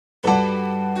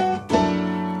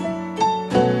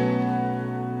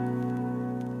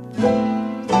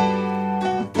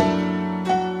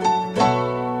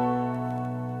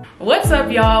What's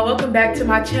up, y'all? Welcome back to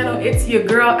my channel. It's your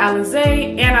girl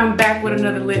Alizé, and I'm back with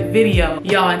another lit video.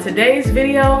 Y'all, in today's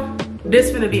video,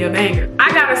 this finna be a banger. I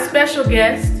got a special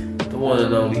guest. The one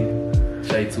and only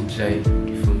J2J,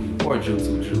 you feel me? Or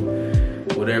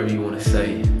Ju2Ju, whatever you want to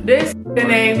say. This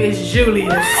name is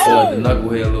Julius. The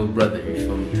knucklehead little brother, you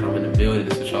feel me? I'm in the building,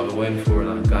 this is what y'all been waiting for,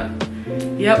 and I got it.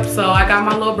 Yep, so I got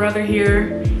my little brother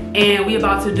here, and we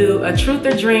about to do a Truth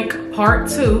or Drink Part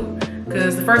 2.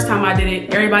 Because the first time I did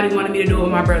it, everybody wanted me to do it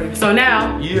with my brother. So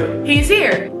now, he's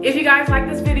here. If you guys like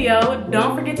this video,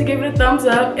 don't forget to give it a thumbs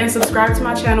up and subscribe to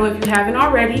my channel if you haven't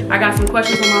already. I got some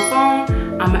questions on my phone.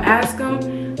 I'm gonna ask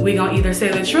them. We gonna either say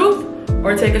the truth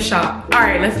or take a shot. All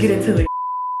right, let's get into it.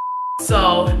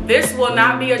 So this will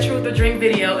not be a Truth or Drink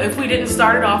video if we didn't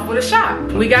start it off with a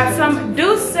shot. We got some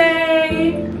Douce.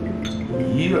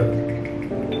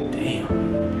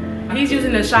 He's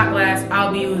using a shot glass.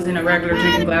 I'll be using a regular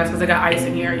drinking glass because I got ice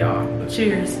in here, y'all.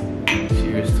 Cheers.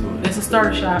 Cheers to it. It's a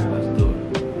starter shot. Let's do it.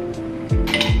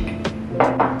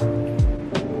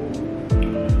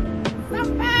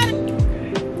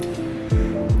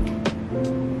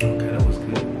 Okay, that was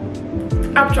good.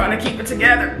 I'm trying to keep it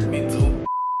together. Me too.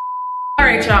 All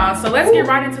right, y'all. So let's get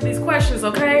right into these questions,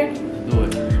 okay? Let's do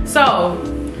it. So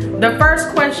the first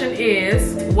question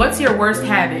is, what's your worst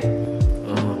habit?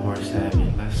 Worst habit.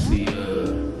 Let's see.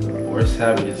 Worst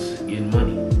habit is getting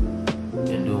money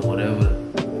and doing whatever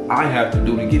I have to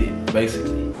do to get it,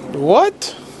 basically.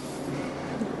 What?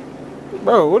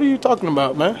 Bro, what are you talking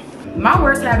about, man? My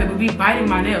worst habit would be biting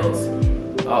my nails.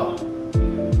 Oh.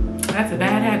 That's a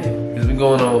bad habit. It's been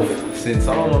going on since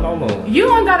I don't know how long. You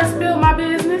don't gotta spill my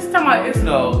business. Talking about it's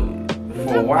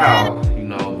for a while, you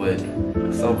know, but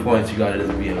at some point you gotta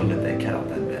just be able to let that cat out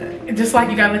that bag. just like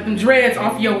you gotta let them dreads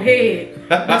off your head,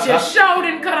 but your show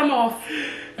didn't cut them off.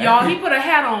 Y'all, he put a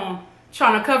hat on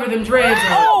trying to cover them dreads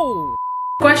up. Oh.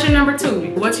 Question number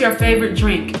 2. What's your favorite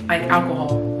drink, like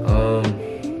alcohol?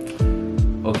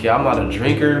 Okay, I'm not a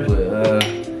drinker, but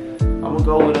I'm gonna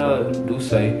go with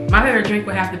Douce. My favorite drink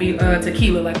would have to be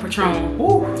tequila, like Patron.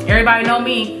 Woo. Everybody know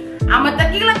me. I'm a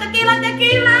tequila.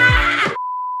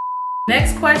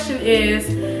 Next question is,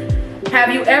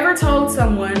 have you ever told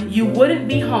someone you wouldn't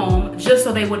be home just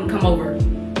so they wouldn't come over?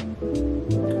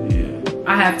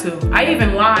 I have to. I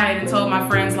even lied and told my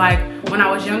friends, like, when I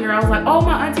was younger, I was like, oh,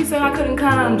 my auntie said I couldn't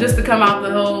come, just to come out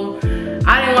the whole,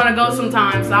 I didn't want to go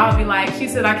sometimes, so I would be like, she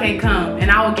said I can't come,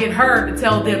 and I would get her to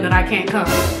tell them that I can't come.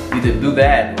 Either do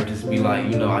that, or just be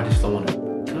like, you know, I just don't want to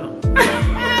come.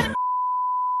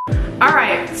 All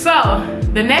right, so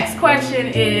the next question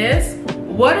is,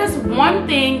 what is one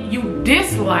thing you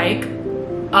dislike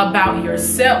about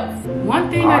yourself? One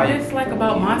thing I dislike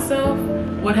about myself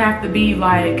would have to be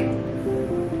like,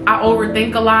 I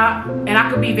overthink a lot, and I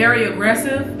could be very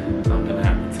aggressive. I'm gonna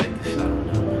have to take the shot on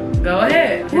that one. Go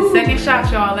ahead. His second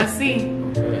shot, y'all. Let's see.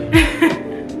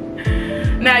 Okay.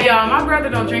 Now, y'all, my brother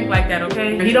don't drink like that,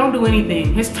 okay? He don't do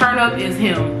anything. His turn up is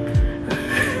him.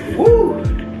 Woo.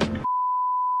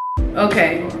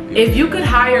 Okay. If you could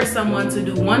hire someone to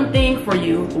do one thing for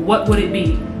you, what would it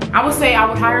be? I would say I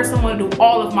would hire someone to do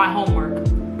all of my homework,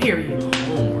 period.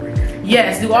 Homework?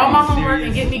 Yes, do all my homework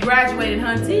and get me graduated,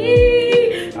 hunty.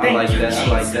 I like that. I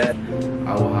like that.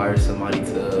 I will hire somebody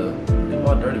to do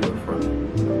my dirty work for me.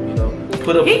 You know,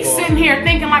 put up. He's sitting here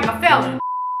thinking like a felon.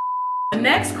 The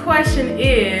next question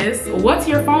is, what's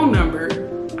your phone number?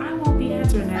 I won't be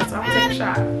answering that, so I'll take a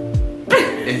shot.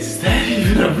 Is that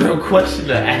even a real question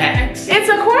to ask? It's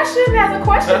a question. There's a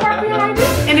question mark behind it.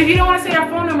 And if you don't want to say your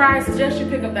phone number, I suggest you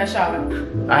pick up that shot.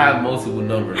 I have multiple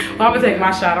numbers. Well, I'm gonna take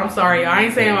my shot. I'm sorry, I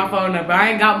ain't saying my phone number.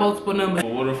 I ain't got multiple numbers.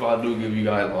 Well, what if I do give you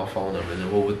guys my phone number? Then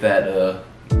what would that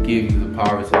give you the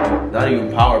power to? Not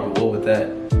even power, but what would that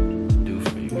do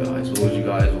for you guys? What would you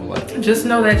guys like? Just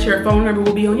know that your phone number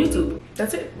will be on YouTube.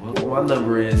 That's it. Well, my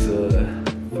number is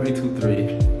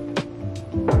 323.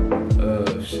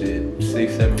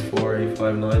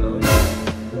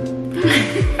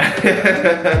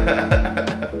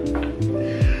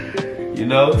 674-8599. You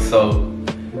know, so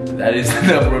that is the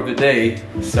number of the day.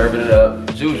 Serving it up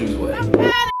Juju's way.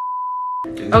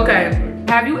 Okay.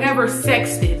 Have you ever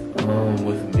sexted?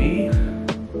 With me,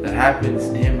 that happens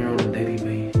damn near on a daily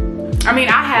basis. I mean,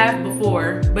 I have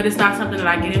before, but it's not something that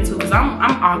I get into because I'm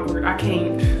awkward. I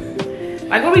can't.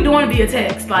 Like, what we doing via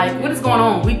text? Like, what is going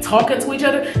on? We talking to each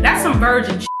other? That's some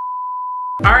virgin shit.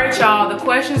 All right, y'all, the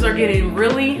questions are getting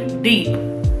really deep.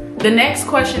 The next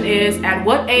question is, at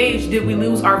what age did we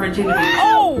lose our virginity?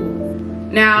 Oh!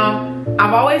 Now,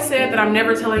 I've always said that I'm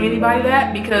never telling anybody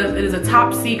that because it is a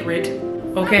top secret,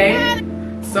 okay?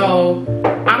 So,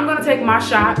 I'm gonna take my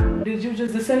shot. Did you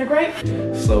just disintegrate?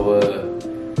 So,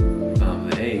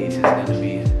 the age, gonna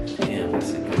be, damn,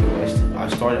 that's a good question. I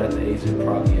started at the age of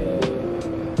probably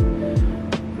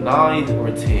 9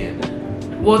 or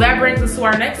 10. Well, that brings us to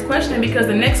our next question, because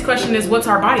the next question is, what's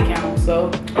our body count?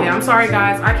 So, yeah, I'm sorry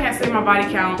guys, I can't say my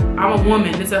body count. I'm a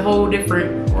woman, it's a whole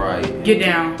different get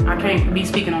down. I can't be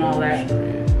speaking on all that.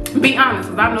 Be honest,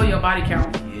 because I know your body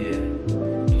count. Yeah,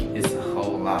 it's a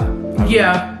whole lot.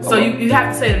 So you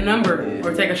have to say the number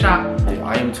or take a shot.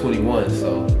 I am 21,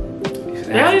 so.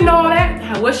 They don't even know all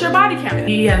that. What's your body count?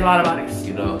 He has a lot of bodies.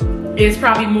 You know. It's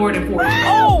probably more than 40.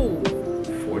 Oh!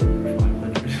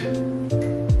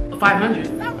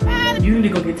 500. You need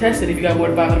to go get tested if you got more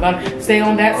than 500 bodies. Stay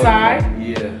on that side.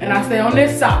 Yeah. And I stay on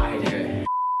this side. Okay.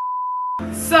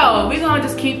 So we're gonna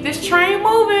just keep this train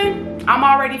moving. I'm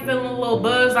already feeling a little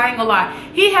buzzed, I ain't gonna lie.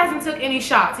 He hasn't took any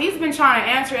shots. He's been trying to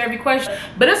answer every question,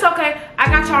 but it's okay. I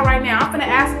got y'all right now. I'm gonna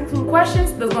ask him some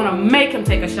questions that's gonna make him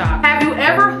take a shot. Have you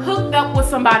ever hooked up with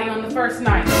somebody on the first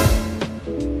night?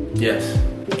 Yes.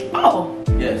 Oh.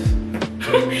 Yes.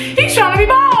 He's trying to be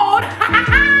bold.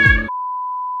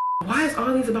 Why is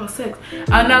all these about sex?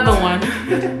 Another one.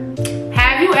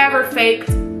 Have you ever faked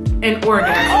an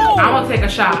orgasm? I'm gonna take a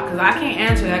shot because I can't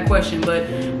answer that question, but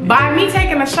by me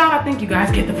taking a shot, I think you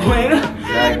guys get the point.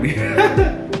 Exactly.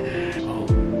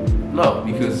 No,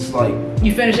 because it's like.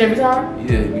 You finish every time?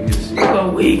 Yeah, because.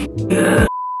 So weak.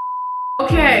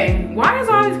 Okay, why is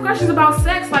all these questions about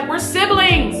sex? Like we're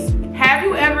siblings. Have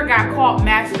you ever got caught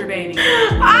masturbating?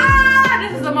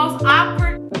 This is the most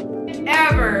awkward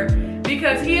ever.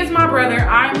 Because he is my brother,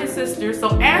 I'm his sister.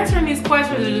 So answering these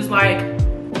questions is just like,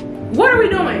 what are we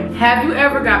doing? Have you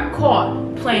ever got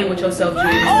caught playing with yourself,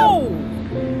 Julius? Oh!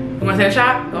 You wanna take a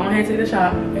shot? Go ahead and take the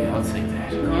shot. Yeah, I'll take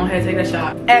that. Go ahead and take the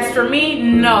shot. As for me,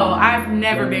 no, I've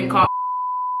never been caught.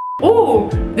 Ooh,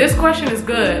 this question is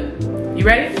good. You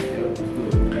ready?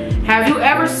 Yeah. Have you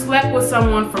ever slept with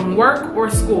someone from work or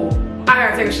school? I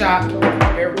gotta take a shot.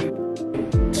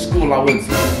 School I went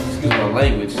to, excuse my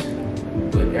language,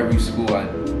 but every school I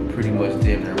pretty much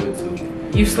damn near went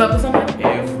to. You slept with someone?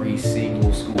 Every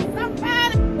single school.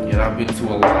 And I've been to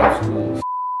a lot of schools.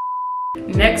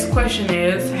 Next question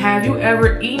is, have you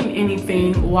ever eaten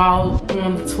anything while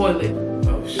on the toilet?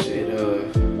 Oh shit,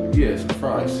 yeah, some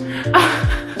fries.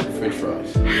 Some French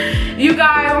fries. You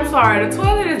guys, I'm sorry, the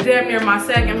toilet is damn near my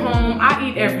second home. I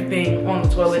eat everything on the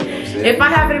toilet. If I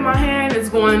have it in my hand, it's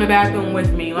going in the bathroom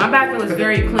with me. My bathroom is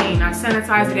very clean. I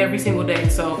sanitize it every single day,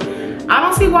 so I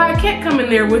don't see why it can't come in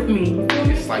there with me.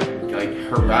 It's like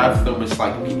her bathroom is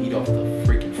like we eat off the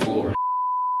freaking floor.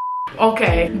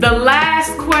 Okay, the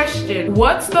last question.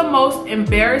 What's the most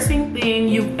embarrassing thing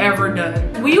you've ever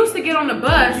done? We used to get on the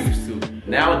bus. We used to.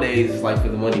 Nowadays, it's like for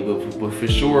the money, but for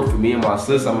sure, for me and my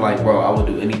sis, I'm like, bro, I would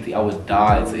do anything. I would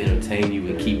die to entertain you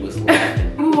and keep us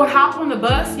laughing. We would hop on the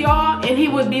bus, y'all, and he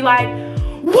would be like,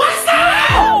 what's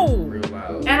up? Real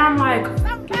loud. And I'm like,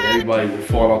 everybody would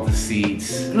fall off the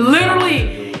seats.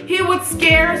 Literally, he would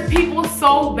scare people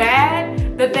so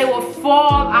bad that they would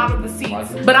fall out of the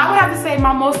seats. But I would have to say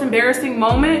my most embarrassing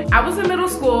moment, I was in middle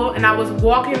school and I was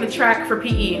walking the track for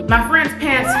PE. My friend's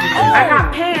pants, I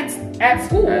got pants at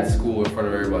school. At school in front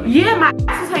of everybody. Yeah, my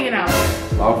ass was hanging out.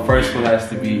 My first one has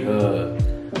to be,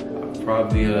 I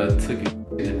probably took it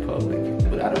in public,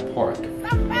 but at a park.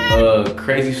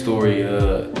 Crazy story,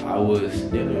 I was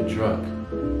drunk.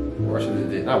 Worse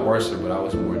than it, not worse, but I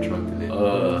was more drunk than it.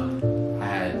 I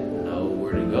had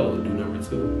nowhere to go, do number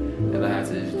 2. And I had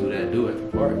to just do it at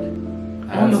the park.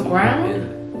 On the ground?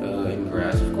 In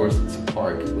grass, of course, it's a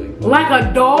park. Like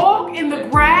a dog in the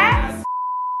grass?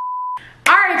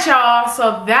 Alright y'all,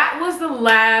 so that was the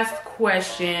last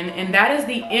question, and that is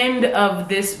the end of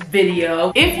this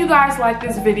video. If you guys like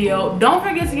this video, don't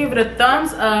forget to give it a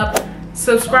thumbs up.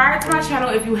 Subscribe to my channel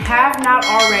if you have not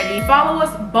already. Follow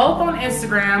us both on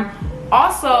Instagram.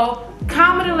 Also,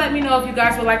 comment and let me know if you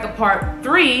guys would like a part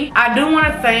 3. I do want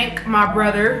to thank my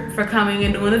brother for coming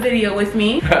and doing a video with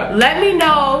me. Let me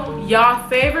know y'all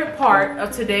favorite part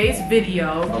of today's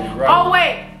video. Oh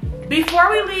wait, before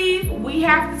we leave, we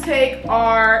have to take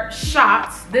our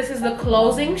shots. This is the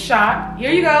closing shot.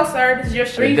 Here you go, sir. This is your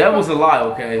shot. That was a lie,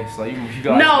 okay? So you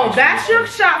guys. No, that's your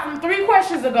shot from 3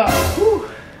 questions ago. Whew.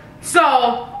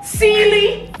 So,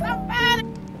 Sealy.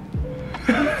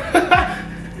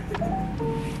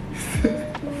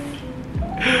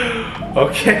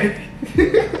 Okay.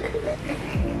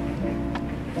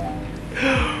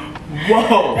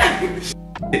 Whoa.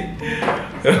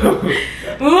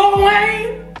 Lil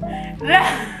Wayne.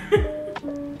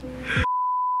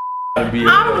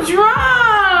 I'm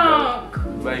drunk.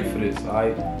 Wait for this,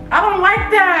 alright? I don't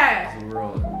like that. So we're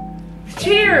on.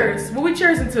 Cheers. What we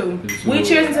cheersing to? We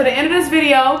cheers to the end of this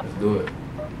video. Let's do it.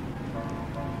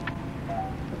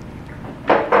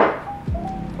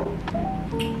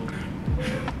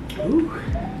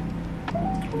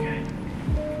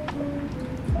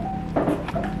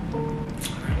 Take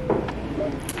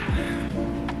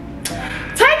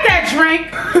that drink.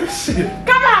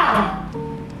 Come on.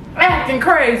 Acting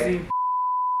crazy.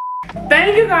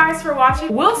 Thank you guys for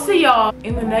watching. We'll see y'all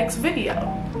in the next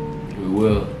video. We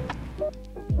will.